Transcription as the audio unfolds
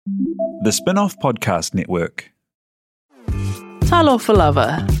The Spin-Off Podcast Network. Talofa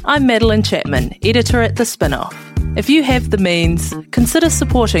lava. I'm Madeline Chapman, editor at The Spin-Off. If you have the means, consider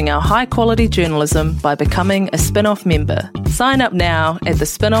supporting our high-quality journalism by becoming a Spin-Off member. Sign up now at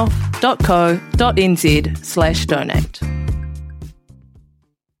thespinoff.co.nz/donate.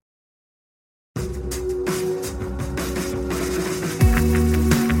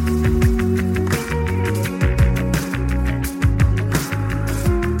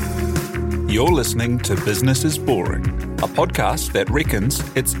 You're listening to Business is Boring, a podcast that reckons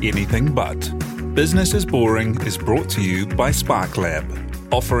it's anything but. Business is Boring is brought to you by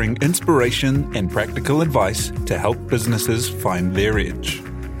SparkLab, offering inspiration and practical advice to help businesses find their edge.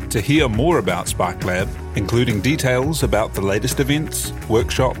 To hear more about SparkLab, including details about the latest events,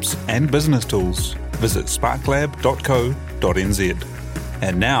 workshops, and business tools, visit sparklab.co.nz.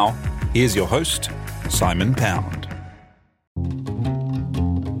 And now, here's your host, Simon Pound.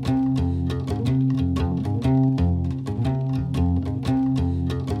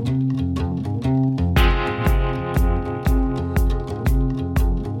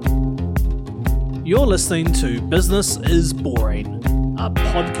 You're listening to Business is Boring, a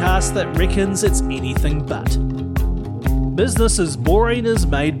podcast that reckons it's anything but. Business is Boring is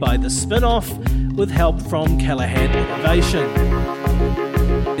made by The Spin-Off with help from Callaghan Innovation.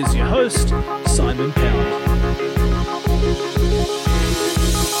 Here's your host, Simon Pound.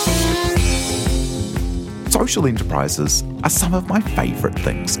 Social enterprises are some of my favourite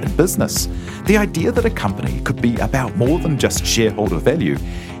things in business. The idea that a company could be about more than just shareholder value,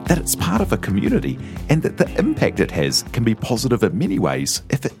 that it's part of a community, and that the impact it has can be positive in many ways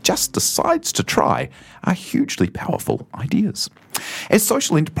if it just decides to try, are hugely powerful ideas. As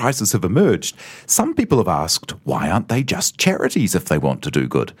social enterprises have emerged, some people have asked, why aren't they just charities if they want to do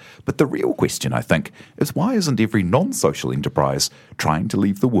good? But the real question, I think, is why isn't every non-social enterprise trying to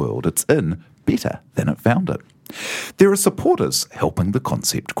leave the world it's in better than it found it? There are supporters helping the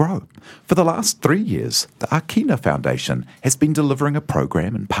concept grow. For the last 3 years, the Akina Foundation has been delivering a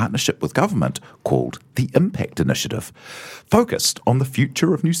program in partnership with government called the Impact Initiative, focused on the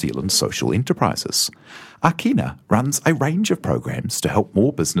future of New Zealand's social enterprises. Akina runs a range of programs to help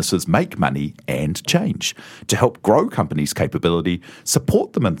more businesses make money and change, to help grow companies' capability,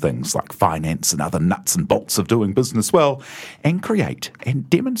 support them in things like finance and other nuts and bolts of doing business well, and create and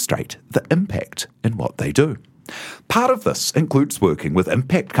demonstrate the impact in what they do. Part of this includes working with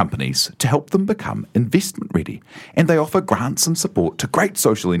impact companies to help them become investment ready, and they offer grants and support to great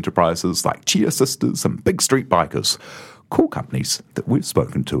social enterprises like Chia Sisters and Big Street Bikers, cool companies that we've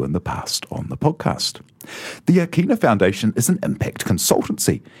spoken to in the past on the podcast. The Akina Foundation is an impact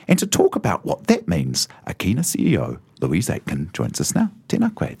consultancy, and to talk about what that means, Akina CEO Louise Aitken joins us now.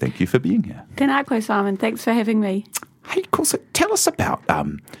 Tēnā koe, thank you for being here. Tēnā koe, Simon. Thanks for having me. Hey, cool. So tell us about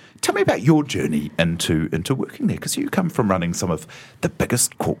tell me about your journey into working there, because you come from running some of the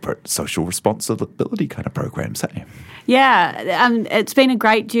biggest corporate social responsibility kind of programs, haven't you? Yeah, it's been a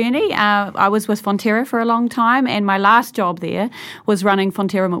great journey. I was with Fonterra for a long time, and my last job there was running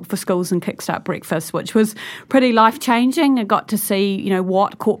Fonterra Milk for Schools and Kickstart Breakfast, which was pretty life-changing. I got to see,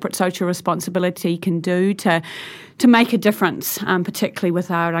 what corporate social responsibility can do to make a difference, particularly with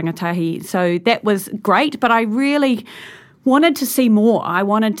our rangatahi. So that was great, but I really wanted to see more. I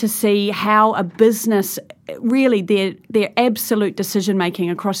wanted to see how a business, really their absolute decision-making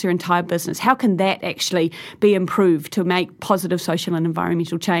across their entire business, how can that actually be improved to make positive social and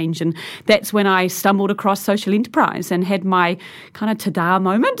environmental change? And that's when I stumbled across social enterprise and had my kind of ta-da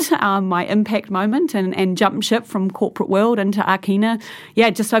moment, my impact moment, and jumped ship from corporate world into Akina,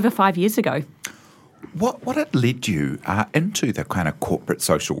 just over 5 years ago. What had led you into the kind of corporate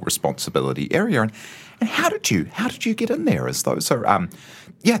social responsibility area, and how did you get in there? As those are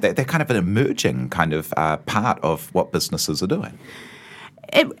they're kind of an emerging kind of part of what businesses are doing.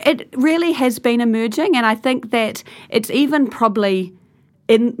 It really has been emerging, and I think that it's even probably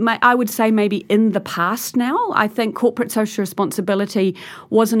I would say maybe in the past now. I think corporate social responsibility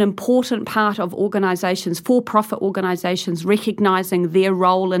was an important part of organisations, for-profit organisations, recognising their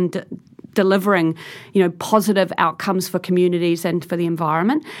role in delivering, positive outcomes for communities and for the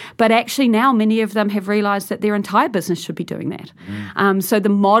environment. But actually now many of them have realised that their entire business should be doing that. So the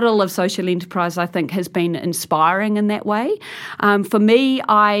model of social enterprise, I think, has been inspiring in that way. For me,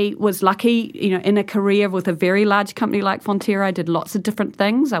 I was lucky, in a career with a very large company like Fonterra. I did lots of different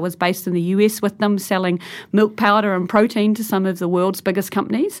things. I was based in the US with them, selling milk powder and protein to some of the world's biggest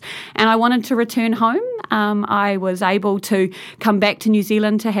companies. And I wanted to return home. I was able to come back to New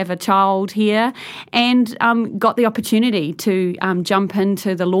Zealand to have a child here, and got the opportunity to jump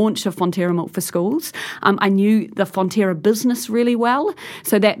into the launch of Fonterra Milk for Schools. I knew the Fonterra business really well,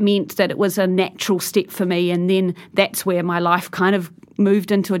 so that meant that it was a natural step for me, and then that's where my life kind of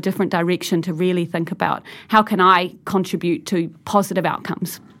moved into a different direction to really think about how can I contribute to positive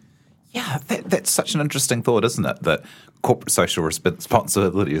outcomes. Yeah, that's such an interesting thought, isn't it? That corporate social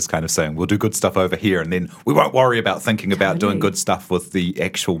responsibility is kind of saying, we'll do good stuff over here and then we won't worry about thinking about doing good stuff with the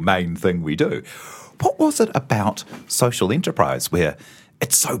actual main thing we do. What was it about social enterprise where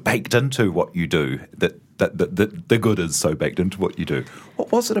it's so baked into what you do, that the good is so baked into what you do?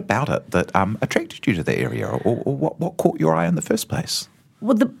 What was it about it that attracted you to the area, or what caught your eye in the first place?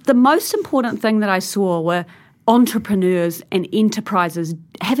 Well, the most important thing that I saw were entrepreneurs and enterprises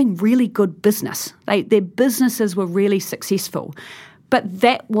having really good business. Their businesses were really successful. But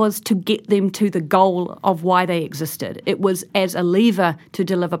that was to get them to the goal of why they existed. It was as a lever to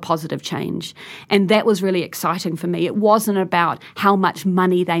deliver positive change. And that was really exciting for me. It wasn't about how much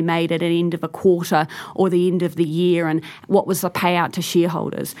money they made at the end of a quarter or the end of the year and what was the payout to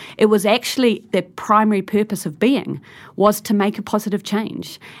shareholders. It was actually their primary purpose of being was to make a positive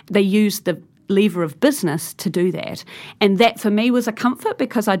change. They used the lever of business to do that. And that for me was a comfort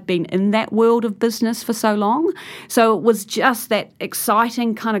because I'd been in that world of business for so long. So it was just that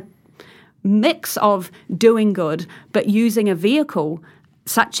exciting kind of mix of doing good, but using a vehicle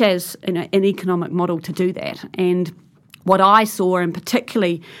such as an economic model to do that. And what I saw, and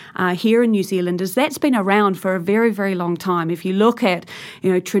particularly here in New Zealand, is that's been around for a very, very long time. If you look at,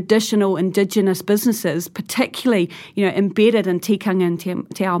 traditional Indigenous businesses, particularly, embedded in tikanga and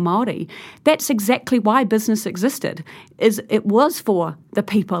te ao Māori, that's exactly why business existed. It was for the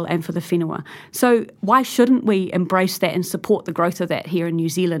people and for the whenua. So why shouldn't we embrace that and support the growth of that here in New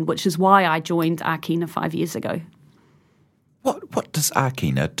Zealand, which is why I joined Ākina 5 years ago. What does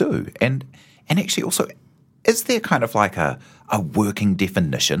Ākina do? And actually also, is there kind of like a working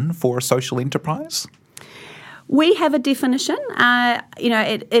definition for a social enterprise? We have a definition.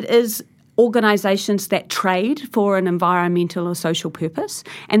 It is organisations that trade for an environmental or social purpose.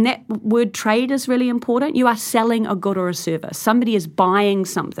 And that word trade is really important. You are selling a good or a service. Somebody is buying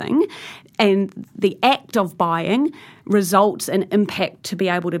something, and the act of buying results in impact to be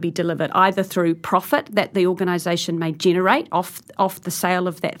able to be delivered, either through profit that the organisation may generate off the sale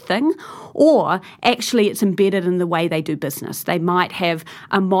of that thing, or actually it's embedded in the way they do business. They might have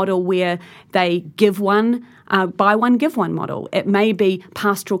a model where they give one, buy one, give one model. It may be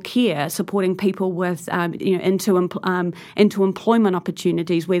pastoral care, supporting people with into employment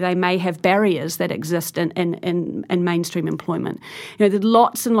opportunities where they may have barriers that exist in mainstream employment. There's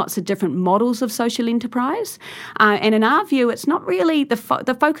lots and lots of different models of social enterprise, and in our view, it's not really the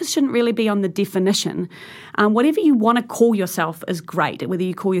focus shouldn't really be on the definition. Whatever you want to call yourself is great. Whether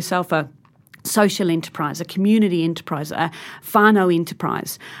you call yourself a social enterprise, a community enterprise, a whānau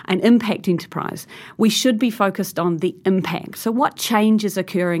enterprise, an impact enterprise, we should be focused on the impact. So what change is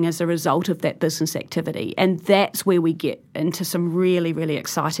occurring as a result of that business activity? And that's where we get into some really, really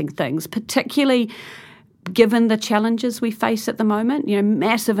exciting things, particularly given the challenges we face at the moment,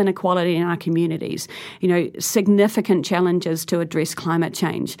 massive inequality in our communities, significant challenges to address climate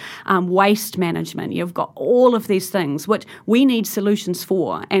change, waste management. You've got all of these things which we need solutions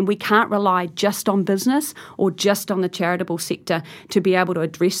for, and we can't rely just on business or just on the charitable sector to be able to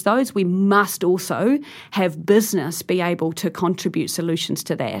address those. We must also have business be able to contribute solutions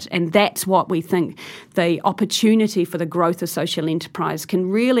to that, and that's what we think the opportunity for the growth of social enterprise can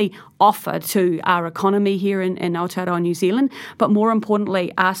really offer to our economy here in Aotearoa, New Zealand, but more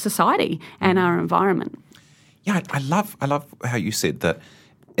importantly, our society and our environment. Yeah, I love how you said that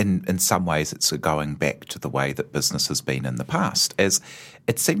in some ways it's going back to the way that business has been in the past, as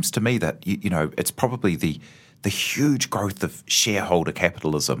it seems to me that, it's probably the huge growth of shareholder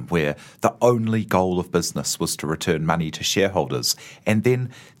capitalism where the only goal of business was to return money to shareholders. And then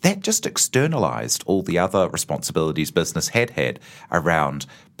that just externalised all the other responsibilities business had around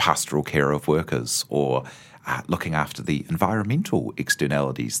pastoral care of workers or looking after the environmental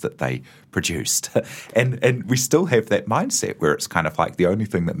externalities that they produced. And we still have that mindset where it's kind of like the only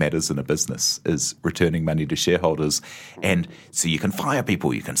thing that matters in a business is returning money to shareholders. And so you can fire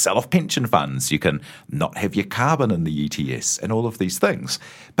people, you can sell off pension funds, you can not have your carbon in the ETS and all of these things.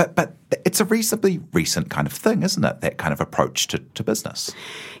 But it's a reasonably recent kind of thing, isn't it, that kind of approach to business?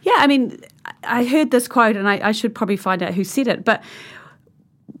 Yeah, I mean, I heard this quote, and I should probably find out who said it, but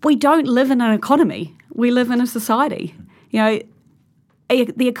we don't live in an economy. We live in a society. The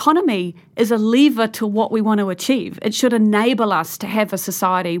economy is a lever to what we want to achieve. It should enable us to have a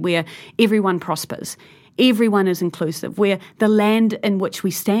society where everyone prospers. everyone is inclusive, where the land in which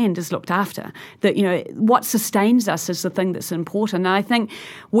we stand is looked after, that, what sustains us is the thing that's important. And I think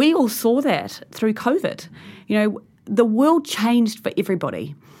we all saw that through COVID. The world changed for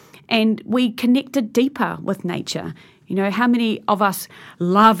everybody, and we connected deeper with nature. How many of us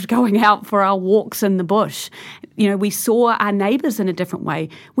loved going out for our walks in the bush? We saw our neighbours in a different way.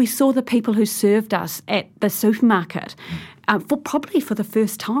 We saw the people who served us at the supermarket probably for the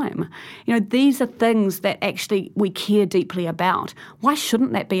first time. These are things that actually we care deeply about. Why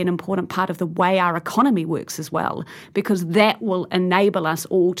shouldn't that be an important part of the way our economy works as well? Because that will enable us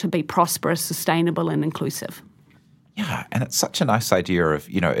all to be prosperous, sustainable and inclusive. Yeah, and it's such a nice idea of,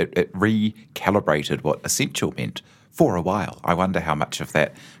 it recalibrated what essential meant for a while. I wonder how much of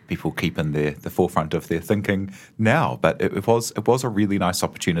that people keep in the forefront of their thinking now. But it was a really nice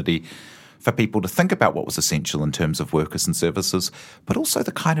opportunity for people to think about what was essential in terms of workers and services, but also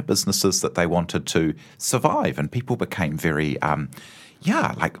the kind of businesses that they wanted to survive. And people became very,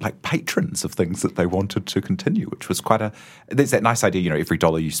 like patrons of things that they wanted to continue, which was there's that nice idea, every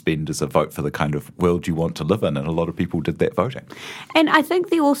dollar you spend is a vote for the kind of world you want to live in, and a lot of people did that voting. And I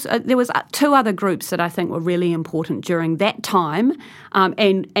think there was two other groups that I think were really important during that time,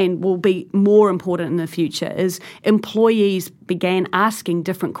 and will be more important in the future, is employees began asking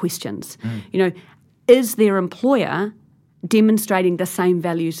different questions. Is their employer demonstrating the same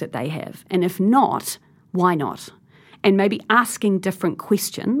values that they have? And if not, why not? And maybe asking different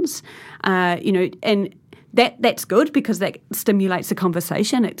questions, and that's good because that stimulates the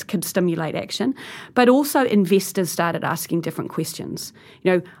conversation. It can stimulate action. But also investors started asking different questions.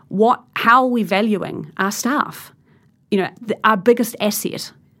 How are we valuing our staff? Our biggest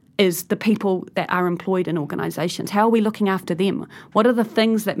asset is the people that are employed in organisations. How are we looking after them? What are the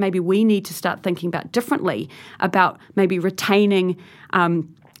things that maybe we need to start thinking about differently, about maybe retaining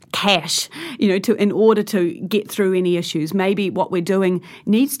cash, in order to get through any issues? Maybe what we're doing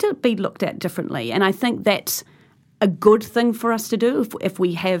needs to be looked at differently. And I think that's a good thing for us to do. If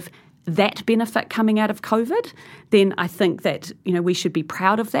we have that benefit coming out of COVID, then I think that, we should be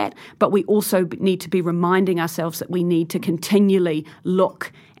proud of that. But we also need to be reminding ourselves that we need to continually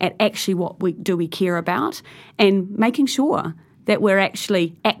look at actually what we care about, and making sure that we're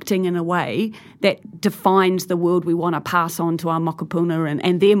actually acting in a way that defines the world we want to pass on to our mokopuna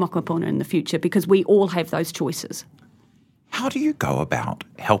and their mokopuna in the future, because we all have those choices. How do you go about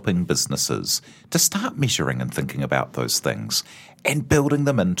helping businesses to start measuring and thinking about those things and building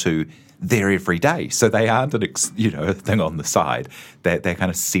them into their everyday, so they aren't a thing on the side, they're kind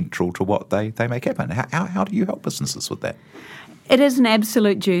of central to what they make happen? How do you help businesses with that? It is an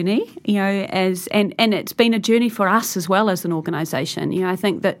absolute journey, and it's been a journey for us as well as an organisation. I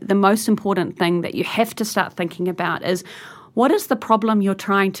think that the most important thing that you have to start thinking about is, what is the problem you're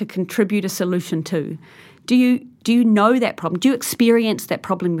trying to contribute a solution to? Do you know that problem? Do you experience that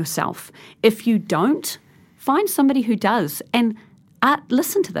problem yourself? If you don't, find somebody who does and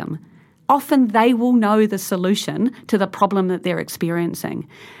listen to them. Often they will know the solution to the problem that they're experiencing.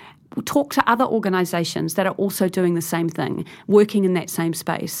 Talk to other organisations that are also doing the same thing, working in that same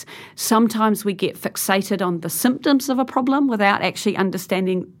space. Sometimes we get fixated on the symptoms of a problem without actually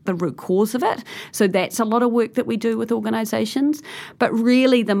understanding the root cause of it. So that's a lot of work that we do with organisations. But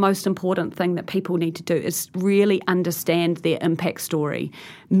really the most important thing that people need to do is really understand their impact story,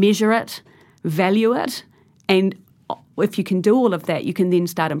 measure it, value it, and if you can do all of that, you can then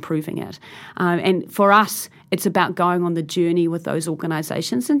start improving it. And for us, it's about going on the journey with those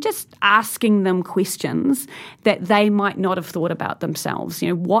organisations and just asking them questions that they might not have thought about themselves.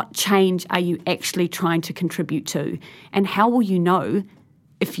 What change are you actually trying to contribute to? And how will you know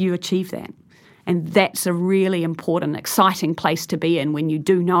if you achieve that? And that's a really important, exciting place to be in, when you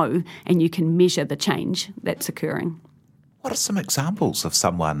do know and you can measure the change that's occurring. What are some examples of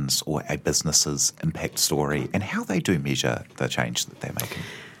someone's or a business's impact story and how they do measure the change that they're making?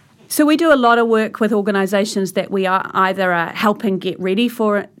 So we do a lot of work with organisations that we are either helping get ready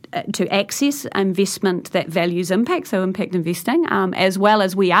to access investment that values impact, so impact investing, as well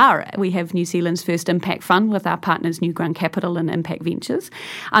as we have New Zealand's first impact fund with our partners Newground Capital and Impact Ventures.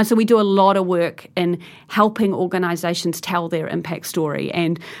 So we do a lot of work in helping organisations tell their impact story.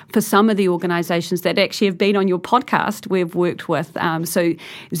 And for some of the organisations that actually have been on your podcast, we've worked with. So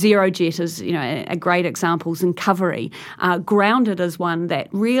ZeroJet is a great example, Zincovery. Grounded is one that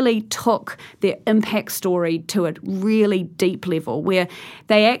really took their impact story to a really deep level, where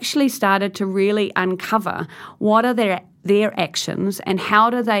they actually started to really uncover what are their actions and how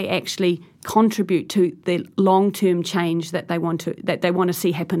do they actually contribute to the long-term change that they want to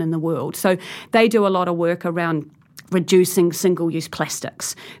see happen in the world. So they do a lot of work around reducing single-use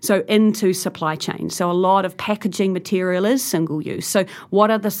plastics, so into supply chain. So a lot of packaging material is single-use. So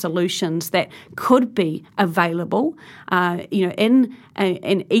what are the solutions that could be available, in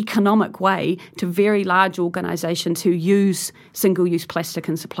an economic way to very large organisations who use single-use plastic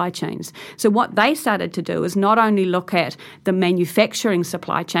in supply chains? So what they started to do is not only look at the manufacturing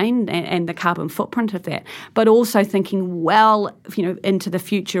supply chain and the carbon footprint of that, but also thinking into the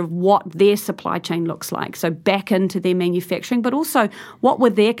future of what their supply chain looks like. So back into their manufacturing, but also what were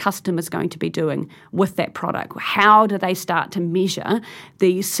their customers going to be doing with that product? How do they start to measure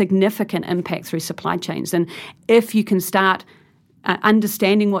the significant impact through supply chains? And if you can start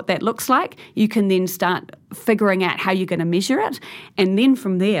understanding what that looks like, you can then start figuring out how you're going to measure it. And then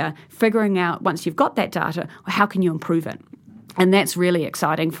from there, figuring out, once you've got that data, how can you improve it? And that's really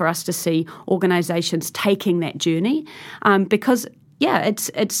exciting for us to see organisations taking that journey, because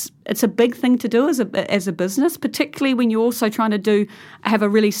it's a big thing to do as a business, particularly when you're also trying to have a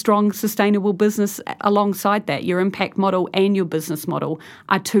really strong, sustainable business alongside that. Your impact model and your business model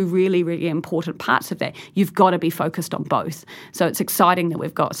are two really, really important parts of that. You've got to be focused on both. So it's exciting that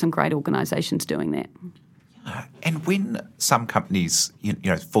we've got some great organisations doing that. And when some companies,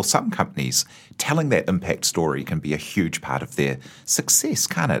 for some companies, telling that impact story can be a huge part of their success,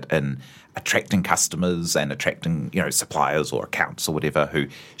 can't it? In attracting customers and attracting, suppliers or accounts or whatever who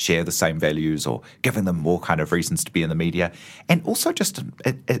share the same values, or giving them more kind of reasons to be in the media, and also just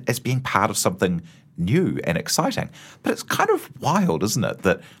as being part of something new and exciting. But it's kind of wild, isn't it,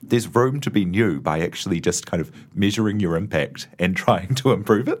 that there's room to be new by actually just kind of measuring your impact and trying to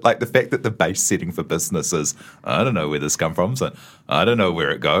improve it. Like the fact that the base setting for business is, I don't know where this comes from, so I don't know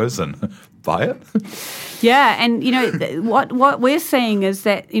where it goes, and buy it. Yeah, and what we're seeing is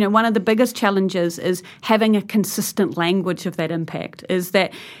that one of the biggest challenges is having a consistent language of that impact. Is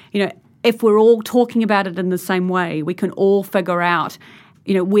that if we're all talking about it in the same way, we can all figure out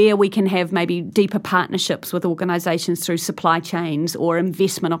where we can have maybe deeper partnerships with organisations through supply chains or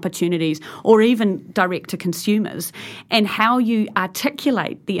investment opportunities, or even direct to consumers. And how you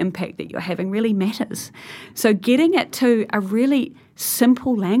articulate the impact that you're having really matters. So getting it to a really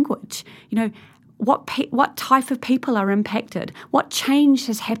simple language, what type of people are impacted, what change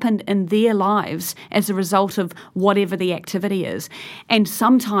has happened in their lives as a result of whatever the activity is. And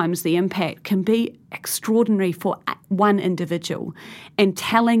sometimes the impact can be extraordinary for one individual, and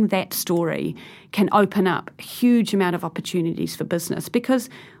telling that story can open up a huge amount of opportunities for business, because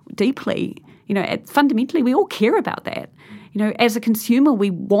deeply, fundamentally we all care about that. As a consumer, we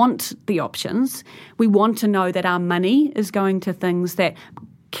want the options. We want to know that our money is going to things that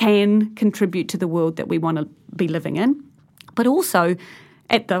can contribute to the world that we want to be living in. But also,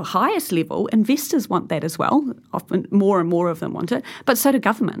 at the highest level, investors want that as well. Often more and more of them want it, but so do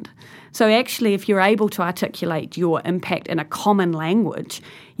government. So actually, if you're able to articulate your impact in a common language,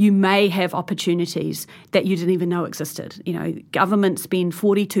 you may have opportunities that you didn't even know existed. Governments spend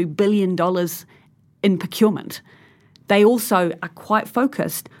 $42 billion in procurement. They also are quite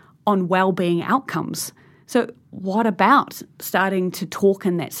focused on well-being outcomes. So what about starting to talk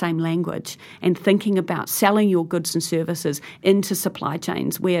in that same language and thinking about selling your goods and services into supply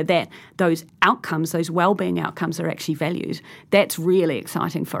chains where those outcomes, those well-being outcomes, are actually valued? That's really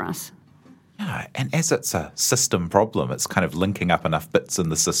exciting for us. Yeah, and as it's a system problem, it's kind of linking up enough bits in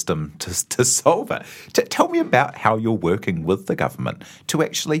the system to solve it. Tell me about how you're working with the government to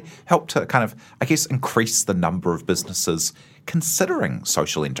actually help to kind of, increase the number of businesses considering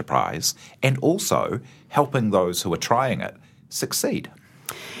social enterprise, and also helping those who are trying it succeed.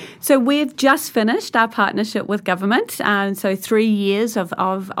 So we've just finished our partnership with government, so 3 years of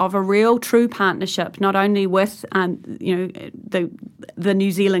a real true partnership, not only with the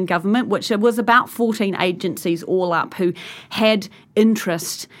New Zealand government, which was about 14 agencies all up who had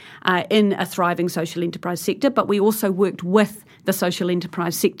interest in a thriving social enterprise sector, but we also worked with the social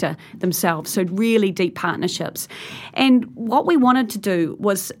enterprise sector themselves, so really deep partnerships. And what we wanted to do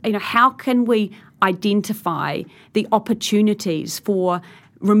was, how can we identify the opportunities for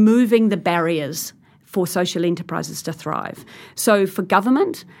removing the barriers for social enterprises to thrive? So for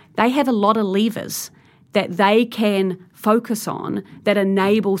government, they have a lot of levers that they can focus on that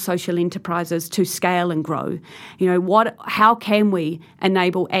enable social enterprises to scale and grow. How can we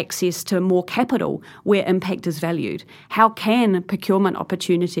enable access to more capital where impact is valued? How can procurement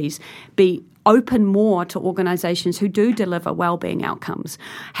opportunities be open more to organisations who do deliver wellbeing outcomes?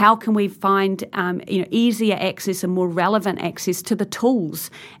 How can we find easier access and more relevant access to the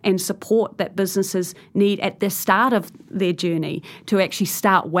tools and support that businesses need at the start of their journey to actually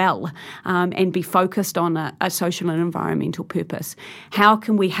start well and be focused on a social and environmental purpose? How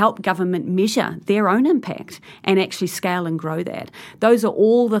can we help government measure their own impact and actually scale and grow that? Those are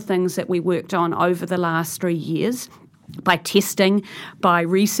all the things that we worked on over the last 3 years, by testing, by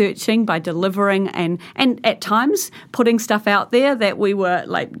researching, by delivering, and at times putting stuff out there that we were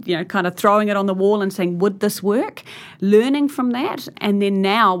kind of throwing it on the wall and saying, would this work? Learning from that, and then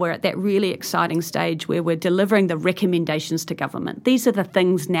now we're at that really exciting stage where we're delivering the recommendations to government. These are the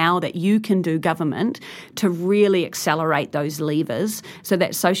things now that you can do, government, to really accelerate those levers so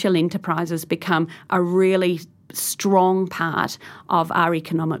that social enterprises become a really strong part of our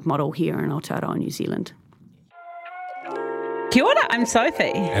economic model here in Aotearoa, New Zealand. Kia ora, I'm Sophie.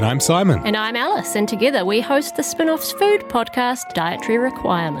 And I'm Simon. And I'm Alice, and together we host the Spin-Off's food podcast, Dietary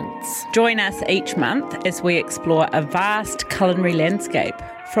Requirements. Join us each month as we explore a vast culinary landscape,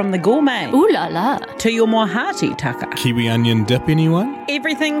 from the gourmet Ooh la la to your more hearty taka. Kiwi onion dip, anyone?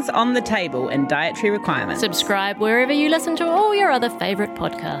 Everything's on the table in Dietary Requirements. Subscribe wherever you listen to all your other favourite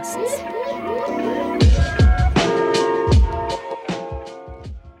podcasts.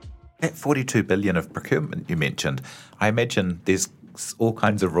 That 42 billion of procurement you mentioned, I imagine there's all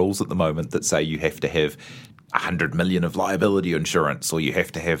kinds of rules at the moment that say you have to have 100 million of liability insurance, or you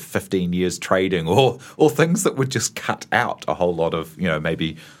have to have 15 years trading, or things that would just cut out a whole lot of,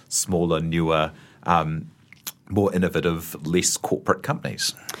 maybe smaller, newer, more innovative, less corporate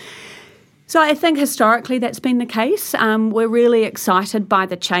companies. So I think historically that's been the case. We're really excited by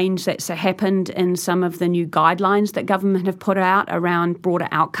the change that's happened in some of the new guidelines that government have put out around broader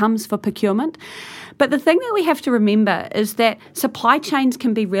outcomes for procurement. But the thing that we have to remember is that supply chains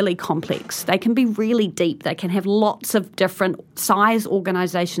can be really complex. They can be really deep. They can have lots of different size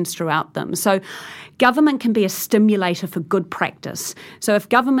organisations throughout them. So government can be a stimulator for good practice. So if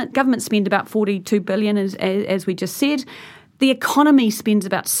government spend about 42 billion, as we just said, the economy spends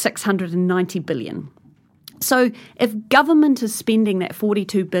about 690 billion. So if government is spending that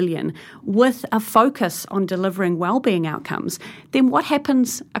 42 billion with a focus on delivering wellbeing outcomes, then what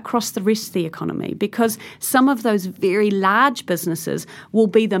happens across the rest of the economy? Because some of those very large businesses will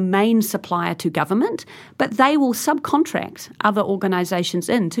be the main supplier to government, but they will subcontract other organisations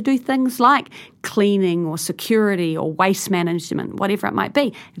in to do things like cleaning or security or waste management, whatever it might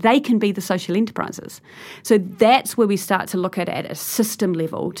be. They can be the social enterprises. So that's where we start to look at it at a system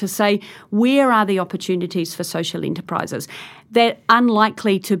level to say, where are the opportunities for social enterprises that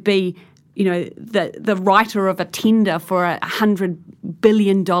unlikely to be, the writer of a tender for a $100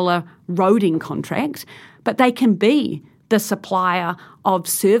 billion roading contract, but they can be the supplier of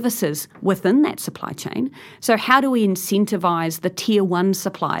services within that supply chain. So how do we incentivise the tier one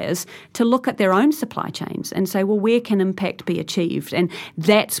suppliers to look at their own supply chains and say, well, where can impact be achieved? And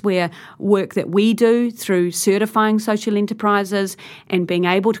that's where work that we do through certifying social enterprises and being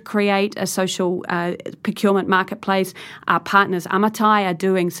able to create a social procurement marketplace. Our partners Amatai are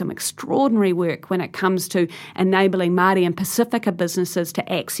doing some extraordinary work when it comes to enabling Māori and Pasifika businesses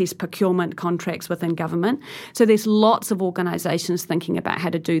to access procurement contracts within government. So there's lots of organisations thinking about how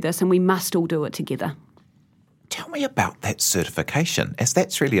to do this, and we must all do it together. Tell me about that certification, as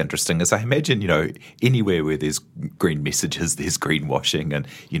that's really interesting, as I imagine, anywhere where there's green messages, there's greenwashing, and,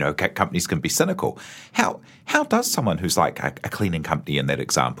 companies can be cynical. How does someone who's like a cleaning company in that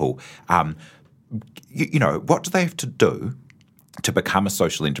example, what do they have to do to become a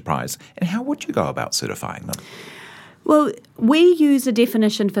social enterprise, and how would you go about certifying them? Well, we use a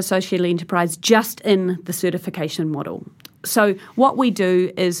definition for social enterprise just in the certification model. So what we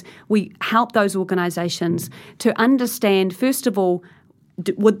do is we help those organisations to understand, first of all,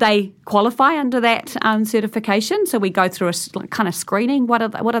 would they qualify under that certification? So we go through a kind of screening. What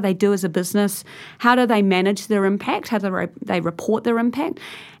do they do as a business? How do they manage their impact? How do they report their impact?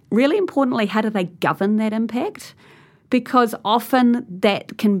 Really importantly, how do they govern that impact? Because often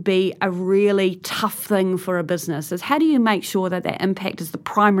that can be a really tough thing for a business, is how do you make sure that that impact is the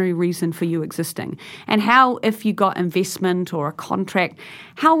primary reason for you existing? And how, if you got investment or a contract,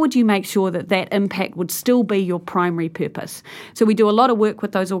 how would you make sure that that impact would still be your primary purpose? So we do a lot of work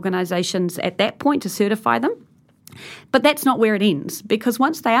with those organisations at that point to certify them. But that's not where it ends, because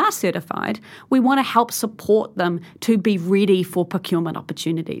once they are certified, we want to help support them to be ready for procurement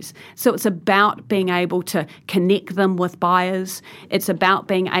opportunities. So it's about being able to connect them with buyers. It's about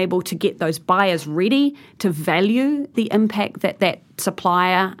being able to get those buyers ready to value the impact that that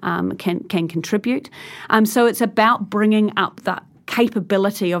supplier can contribute. So it's about bringing up the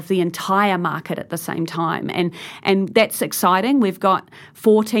capability of the entire market at the same time. And that's exciting. We've got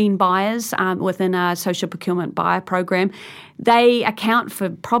 14 buyers within our social procurement buyer program. They account for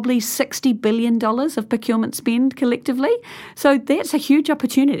probably $60 billion of procurement spend collectively. So that's a huge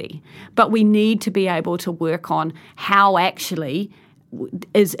opportunity. But we need to be able to work on how actually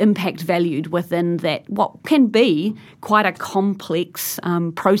is impact valued within that, what can be quite a complex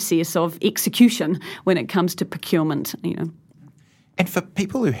process of execution when it comes to procurement, And for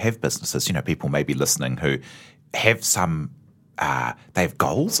people who have businesses, people may be listening who have some, they have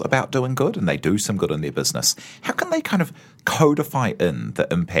goals about doing good and they do some good in their business. How can they kind of codify in the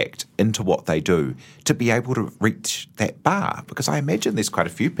impact into what they do to be able to reach that bar? Because I imagine there's quite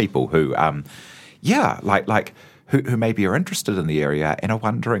a few people who, who maybe are interested in the area and are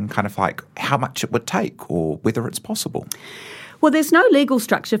wondering kind of like how much it would take or whether it's possible. Well, there's no legal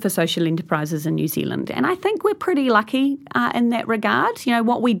structure for social enterprises in New Zealand, and I think we're pretty lucky in that regard.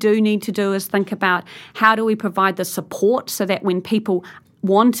 What we do need to do is think about how do we provide the support so that when people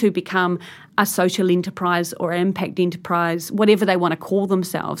want to become a social enterprise or an impact enterprise, whatever they want to call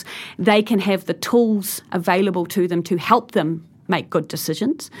themselves, they can have the tools available to them to help them make good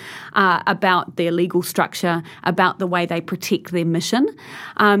decisions about their legal structure, about the way they protect their mission.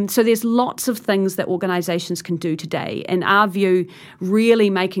 So there's lots of things that organisations can do today. In our view, really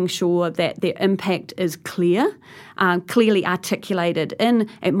making sure that their impact is clear, clearly articulated in,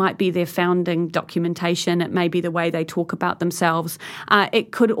 it might be their founding documentation, it may be the way they talk about themselves.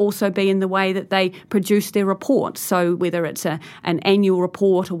 It could also be in the way that they produce their reports. So whether it's an annual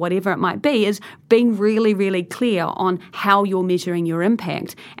report or whatever it might be, is being really, really clear on how you're measuring your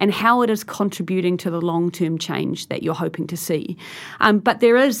impact and how it is contributing to the long-term change that you're hoping to see. But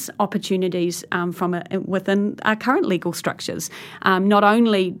there is opportunities within our current legal structures, not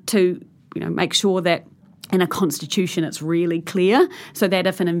only to make sure that in a constitution it's really clear so that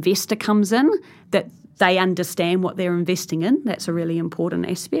if an investor comes in, that they understand what they're investing in. That's a really important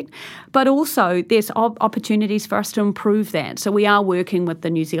aspect. But also there's opportunities for us to improve that. So we are working with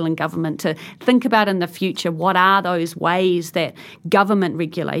the New Zealand government to think about in the future what are those ways that government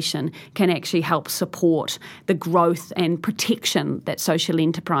regulation can actually help support the growth and protection that social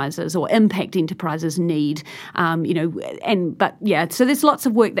enterprises or impact enterprises need. So there's lots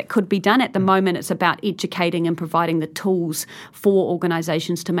of work that could be done. At the moment, it's about educating and providing the tools for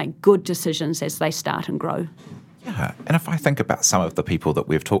organisations to make good decisions as they start and grow. Yeah, and if I think about some of the people that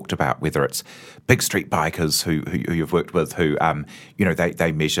we've talked about, whether it's big street bikers who you've worked with, who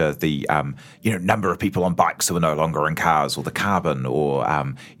they measure the number of people on bikes who are no longer in cars, or the carbon, or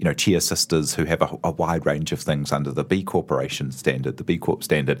Chia Sisters who have a wide range of things under the B Corporation standard, the B Corp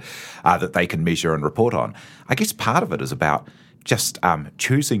standard, that they can measure and report on. I guess part of it is about just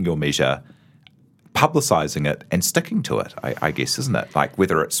choosing your measure, publicising it and sticking to it, I guess, isn't it? Like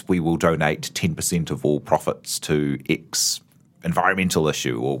whether it's we will donate 10% of all profits to X environmental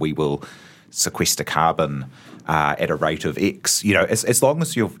issue, or we will sequester carbon at a rate of X. As long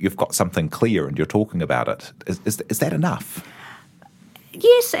as you've got something clear and you're talking about it, is that enough?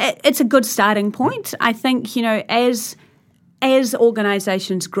 Yes, it's a good starting point. I think, as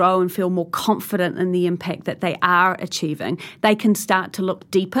organisations grow and feel more confident in the impact that they are achieving, they can start to look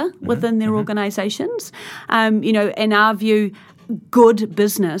deeper within their organisations. In our view, good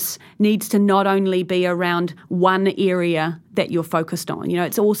business needs to not only be around one area that you're focused on.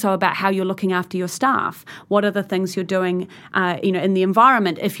 It's also about how you're looking after your staff. What are the things you're doing, in the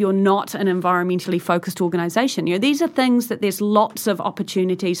environment if you're not an environmentally focused organisation? These are things that there's lots of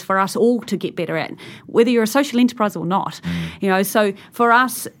opportunities for us all to get better at, whether you're a social enterprise or not. So for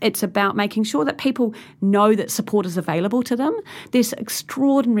us, it's about making sure that people know that support is available to them. There's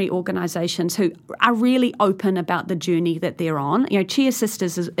extraordinary organisations who are really open about the journey that they're on. Chia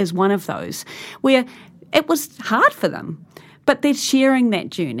Sisters is one of those, where it was hard for them. But they're sharing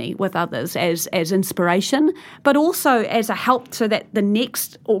that journey with others as inspiration, but also as a help so that the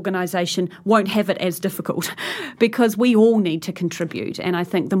next organisation won't have it as difficult, because we all need to contribute. And I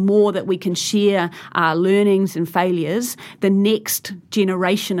think the more that we can share our learnings and failures, the next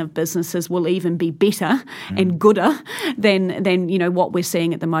generation of businesses will even be better and gooder than what we're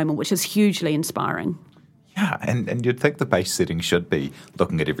seeing at the moment, which is hugely inspiring. Yeah, and you'd think the base setting should be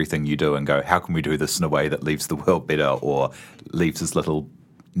looking at everything you do and go, how can we do this in a way that leaves the world better, or leaves as little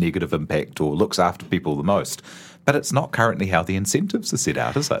negative impact, or looks after people the most? But it's not currently how the incentives are set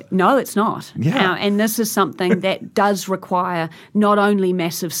out, is it? No, it's not. Yeah. And this is something that does require not only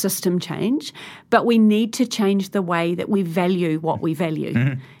massive system change, but we need to change the way that we value what we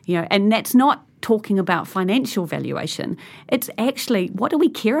value. And that's not talking about financial valuation. It's actually, what do we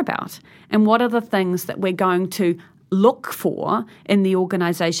care about? And what are the things that we're going to look for in the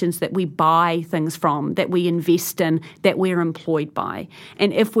organisations that we buy things from, that we invest in, that we're employed by.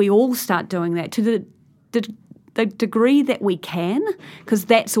 And if we all start doing that to the degree that we can, because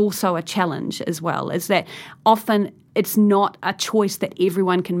that's also a challenge as well, is that often it's not a choice that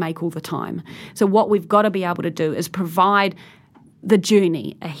everyone can make all the time. So what we've got to be able to do is provide the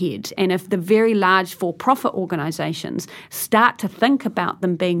journey ahead. And if the very large for-profit organisations start to think about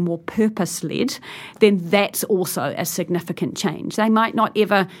them being more purpose-led, then that's also a significant change. They might not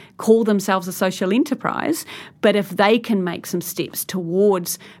ever call themselves a social enterprise, but if they can make some steps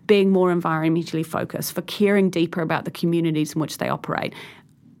towards being more environmentally focused, for caring deeper about the communities in which they operate,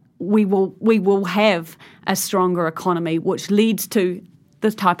 we will have a stronger economy, which leads to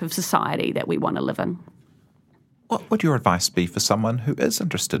the type of society that we want to live in. What would your advice be for someone who is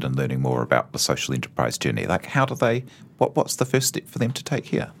interested in learning more about the social enterprise journey? Like, what's the first step for them to take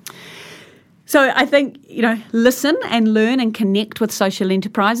here? So I think, listen and learn and connect with social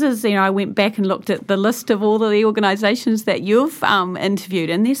enterprises. I went back and looked at the list of all of the organisations that you've interviewed,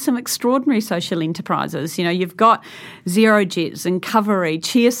 and there's some extraordinary social enterprises. You've got ZeroJets and Covery,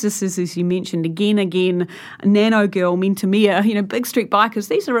 Cheer Sisters, as you mentioned, again, Nano Girl, Mentamia, Big Street Bikers.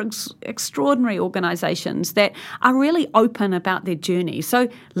 These are extraordinary organisations that are really open about their journey. So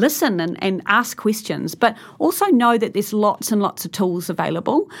listen and ask questions, but also know that there's lots and lots of tools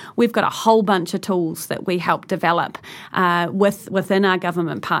available. We've got a whole bunch of tools that we help develop within our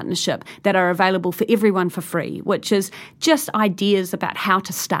government partnership that are available for everyone for free, which is just ideas about how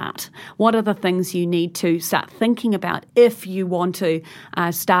to start. What are the things you need to start thinking about if you want to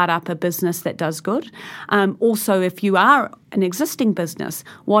start up a business that does good? Also, if you are an existing business,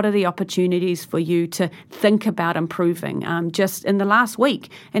 what are the opportunities for you to think about improving? Just in the last week,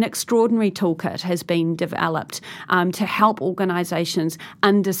 an extraordinary toolkit has been developed to help organisations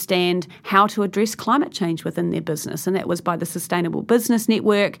understand how to address climate change within their business, and that was by the Sustainable Business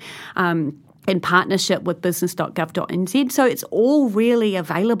Network, in partnership with business.gov.nz. So it's all really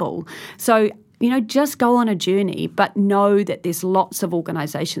available. So just go on a journey, but know that there's lots of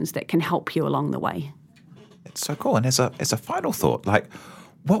organisations that can help you along the way. It's so cool. And as a final thought,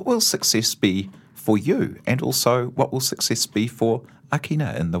 what will success be for you, and also what will success be for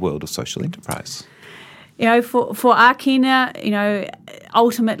Akina in the world of social enterprise? For Akina,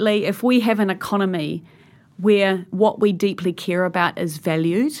 ultimately, if we have an economy where what we deeply care about is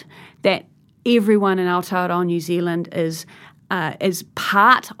valued, that everyone in Aotearoa New Zealand is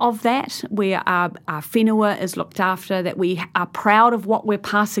part of that, where our whenua is looked after, that we are proud of what we're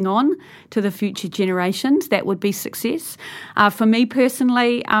passing on to the future generations, that would be success. For me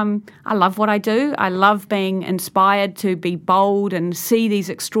personally, I love what I do. I love being inspired to be bold and see these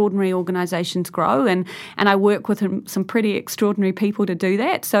extraordinary organisations grow, and I work with some pretty extraordinary people to do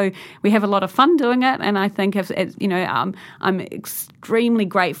that. So we have a lot of fun doing it, and I think I'm extremely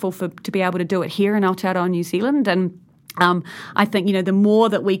grateful to be able to do it here in Aotearoa New Zealand. And I think, the more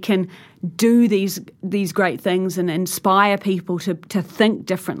that we can do these great things and inspire people to think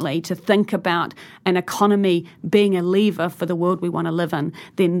differently, to think about an economy being a lever for the world we want to live in,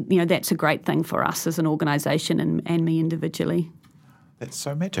 then, that's a great thing for us as an organisation and me individually. That's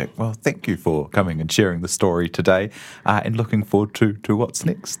so magic. Well, thank you for coming and sharing the story today, and looking forward to what's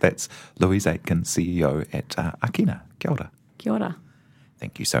next. That's Louise Aitken, CEO at Akina. Kia ora. Kia ora.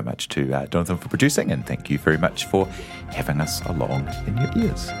 Thank you so much to Jonathan for producing, and thank you very much for having us along in your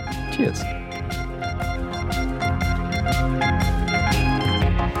ears. Cheers.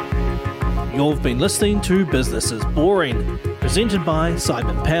 You've been listening to Business is Boring, presented by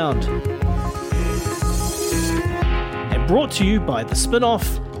Simon Pound. And brought to you by The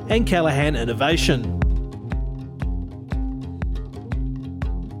Spin-Off and Callaghan Innovation.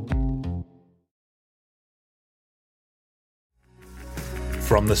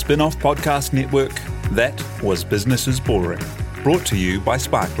 From the Spin-Off Podcast Network, that was Business is Boring, brought to you by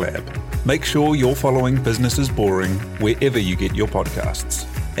SparkLab. Make sure you're following Business is Boring wherever you get your podcasts.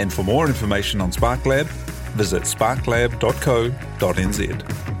 And for more information on SparkLab, visit sparklab.co.nz.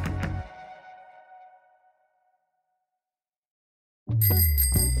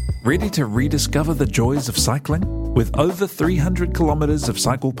 Ready to rediscover the joys of cycling? With over 300 kilometres of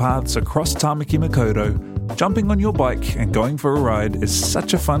cycle paths across Tāmaki Makaurau, jumping on your bike and going for a ride is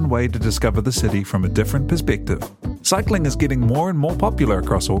such a fun way to discover the city from a different perspective. Cycling is getting more and more popular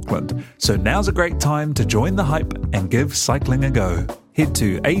across Auckland, so now's a great time to join the hype and give cycling a go. Head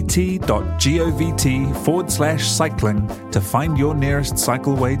to at.govt/cycling to find your nearest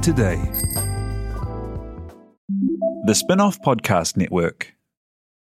cycleway today. The Spin-Off Podcast Network.